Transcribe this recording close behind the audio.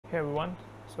Hey everyone,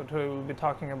 so today we'll be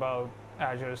talking about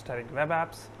Azure Static Web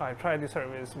Apps. I tried the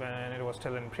service when it was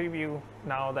still in preview.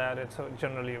 Now that it's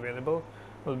generally available,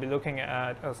 we'll be looking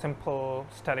at a simple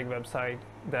static website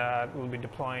that will be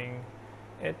deploying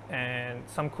it. And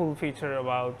some cool feature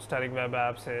about Static Web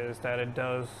Apps is that it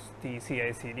does the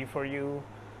CI/CD for you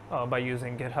by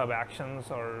using GitHub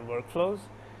Actions or workflows.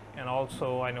 And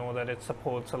also I know that it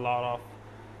supports a lot of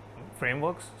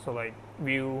frameworks, so like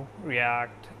Vue,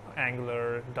 React,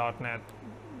 Angular, .NET.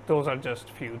 Those are just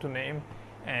few to name,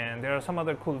 and there are some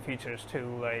other cool features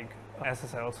too, like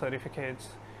SSL certificates.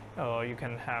 You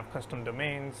can have custom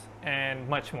domains and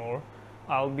much more.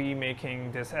 I'll be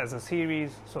making this as a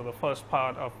series, so the first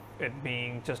part of it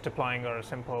being just deploying our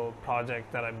simple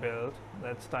project that I built.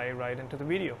 Let's dive right into the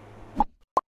video.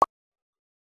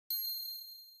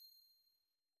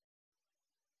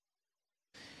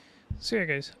 So yeah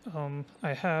guys,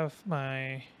 I have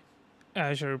my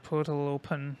Azure portal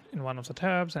open in one of the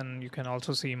tabs, and you can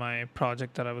also see my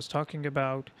project that I was talking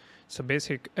about. It's a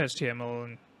basic HTML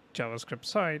and JavaScript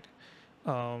site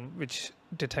which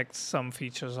detects some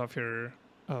features of your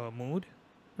mood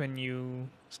when you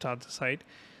start the site.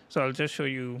 So I'll just show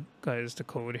you guys the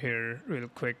code here real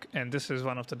quick, and this is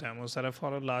one of the demos that I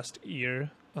followed last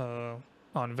year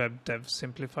on Web Dev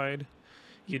Simplified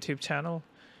YouTube channel.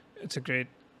 It's a great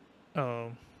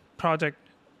project.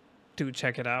 Do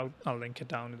check it out. I'll link it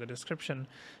down in the description.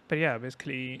 But yeah,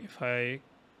 basically if I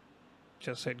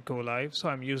just hit go live, so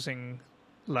I'm using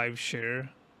live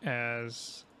share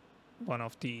as one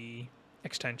of the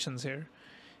extensions here,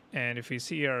 and if we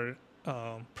see our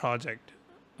project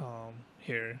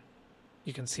here,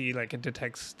 you can see like it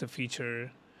detects the feature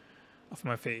of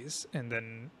my face and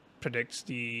then predicts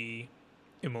the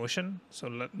emotion.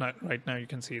 So right now you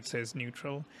can see it says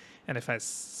neutral, and if I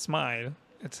smile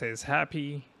it says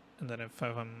happy, and then if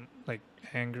I'm like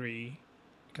angry,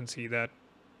 you can see that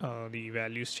the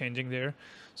values changing there.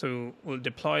 So we'll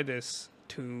deploy this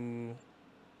to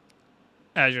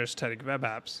Azure Static Web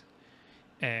Apps,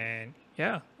 and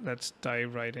yeah, let's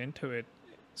dive right into it.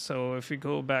 So if we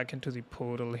go back into the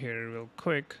portal here real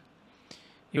quick,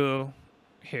 you go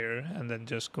here and then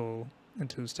just go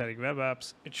into Static Web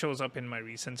Apps. It shows up in my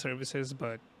recent services,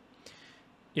 but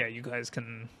yeah, you guys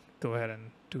can go ahead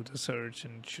and do the search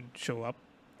and it should show up.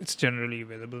 It's generally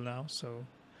available now. So,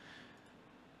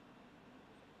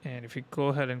 and if you go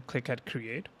ahead and click at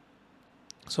create,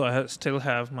 so I still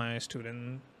have my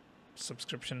student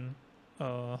subscription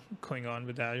going on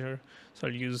with Azure, so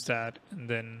I'll use that, and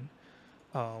then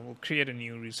we'll create a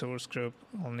new resource group.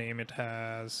 I'll name it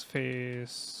as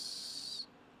face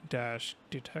dash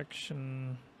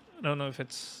detection. I don't know if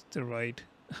it's the right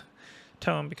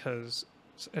term because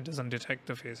it doesn't detect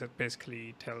the face. It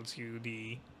basically tells you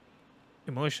the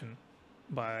emotion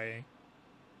by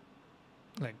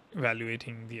like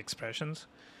evaluating the expressions.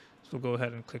 So we'll go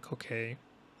ahead and click OK,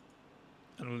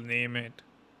 and we'll name it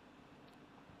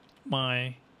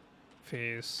my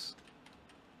face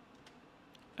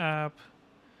app.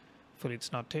 Hopefully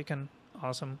it's not taken.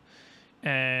 Awesome.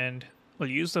 And we'll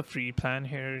use the free plan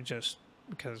here just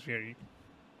because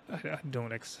I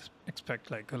don't expect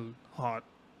like a hot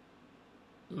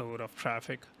load of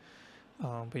traffic.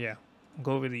 But yeah,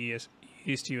 go with the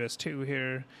East US2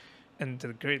 here. And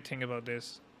the great thing about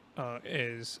this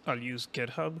is I'll use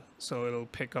GitHub, so it'll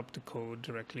pick up the code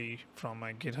directly from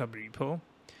my GitHub repo,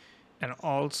 and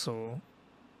also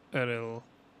it'll,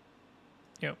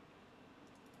 yep,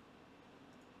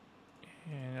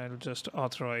 and I'll just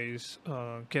authorize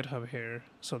GitHub here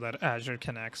so that Azure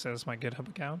can access my GitHub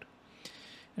account.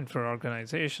 And for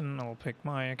organization, I'll pick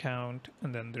my account,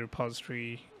 and then the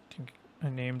repository, I think I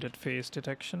named it face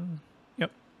detection.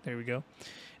 Yep, there we go.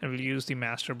 And we'll use the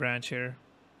master branch here.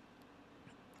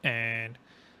 And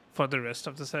for the rest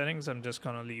of the settings, I'm just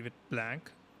gonna leave it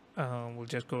blank. We'll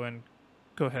just go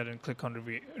ahead and click on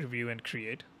review and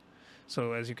create.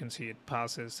 So as you can see, it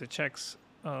passes the checks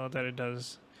that it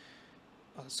does.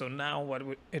 So now what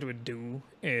it would do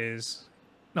is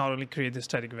not only create the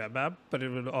static web app, but it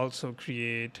will also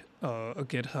create a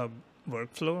GitHub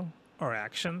workflow or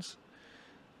actions.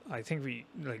 I think we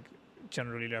like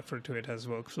generally refer to it as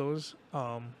workflows,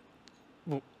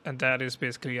 and that is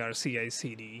basically our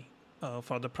CI/CD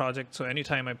for the project. So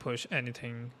anytime I push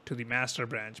anything to the master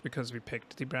branch, because we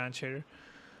picked the branch here,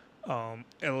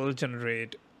 it'll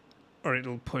generate, or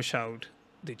it'll push out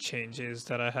the changes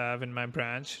that I have in my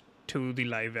branch to the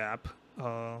live app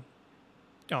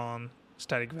on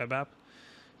Static Web App.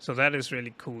 So that is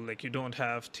really cool. Like you don't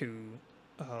have to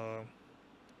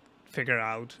figure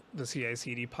out the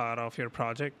CI/CD part of your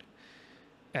project,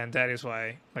 and that is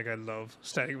why like I love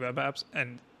Static Web Apps.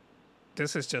 And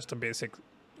this is just a basic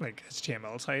like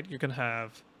HTML site, you can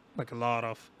have like a lot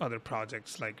of other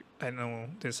projects. Like I know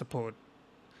they support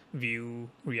Vue,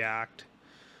 React,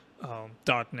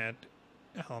 .NET.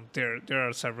 There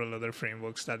are several other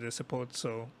frameworks that they support.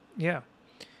 So yeah.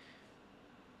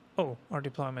 Oh, our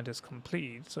deployment is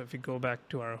complete. So if we go back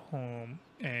to our home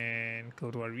and go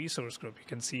to our resource group, you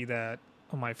can see that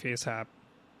my Face app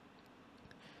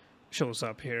shows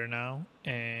up here now,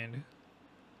 and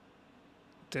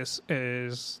this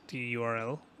is the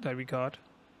URL that we got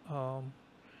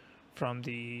from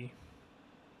the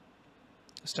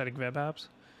Static Web Apps.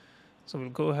 So we'll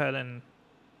go ahead and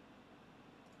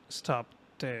stop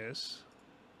this.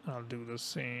 I'll do the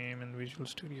same in Visual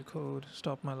Studio Code.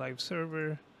 Stop my live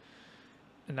server.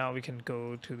 And now we can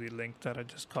go to the link that I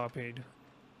just copied.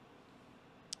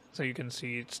 So you can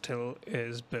see it still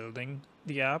is building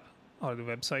the app or the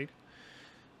website.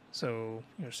 So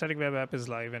your static web app is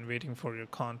live and waiting for your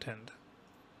content.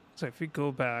 So if we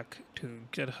go back to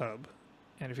GitHub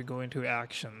and if we go into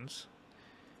actions,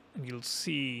 and you'll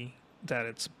see that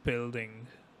it's building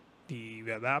the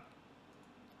web app.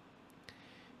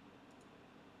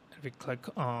 If we click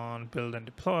on build and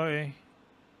deploy, you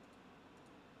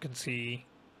can see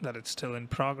that it's still in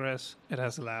progress. It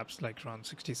has elapsed like around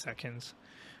 60 seconds,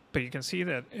 but you can see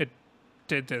that it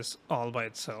did this all by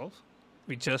itself.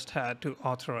 We just had to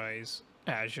authorize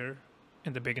Azure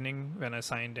in the beginning when I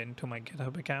signed into my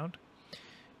GitHub account,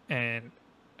 and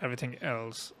everything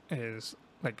else is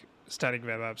like Static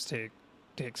Web Apps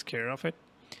takes care of it.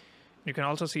 You can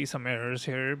also see some errors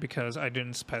here because I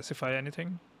didn't specify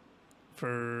anything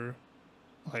for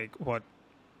like what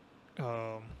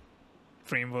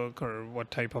framework or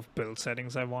what type of build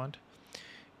settings I want.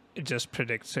 It just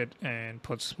predicts it and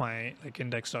puts my like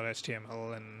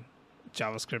index.html and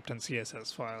JavaScript and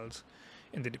CSS files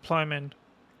in the deployment,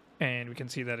 and we can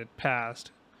see that it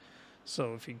passed.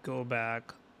 So if we go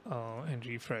back and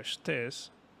refresh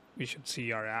this, we should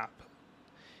see our app,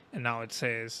 and now it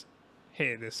says,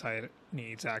 hey, this site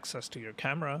needs access to your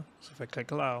camera. So if I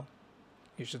click allow,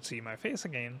 you should see my face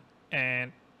again,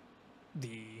 and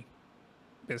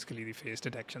basically the face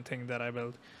detection thing that I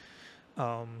built.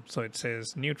 So it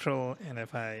says neutral, and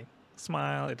if I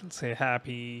smile, it'll say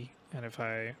happy, and if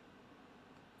I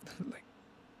like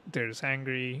there's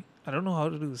angry. I don't know how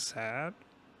to do sad.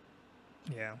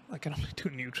 Yeah, I can only do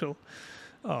neutral.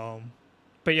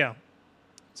 But yeah,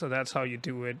 so that's how you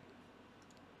do it.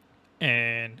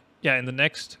 And yeah, in the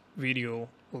next video,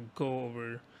 we'll go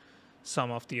over some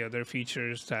of the other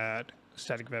features that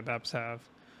Static Web Apps have.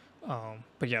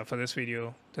 But yeah, for this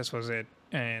video, this was it.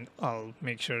 And I'll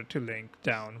make sure to link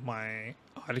down my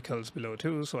articles below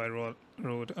too. So I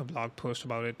wrote a blog post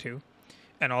about it too.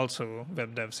 And also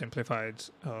Web Dev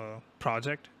Simplified's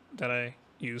project that I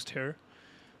used here.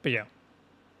 But yeah.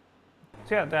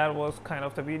 So yeah, that was kind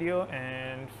of the video.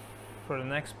 And for the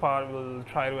next part, we'll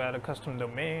try to add a custom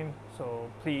domain. So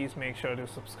please make sure to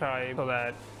subscribe so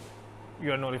that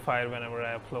you are notified whenever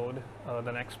I upload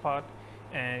the next part.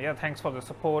 And yeah, thanks for the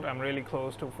support. I'm really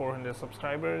close to 400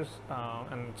 subscribers,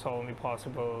 and it's only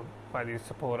possible by the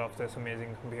support of this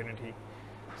amazing community.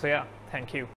 So yeah,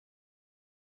 thank you.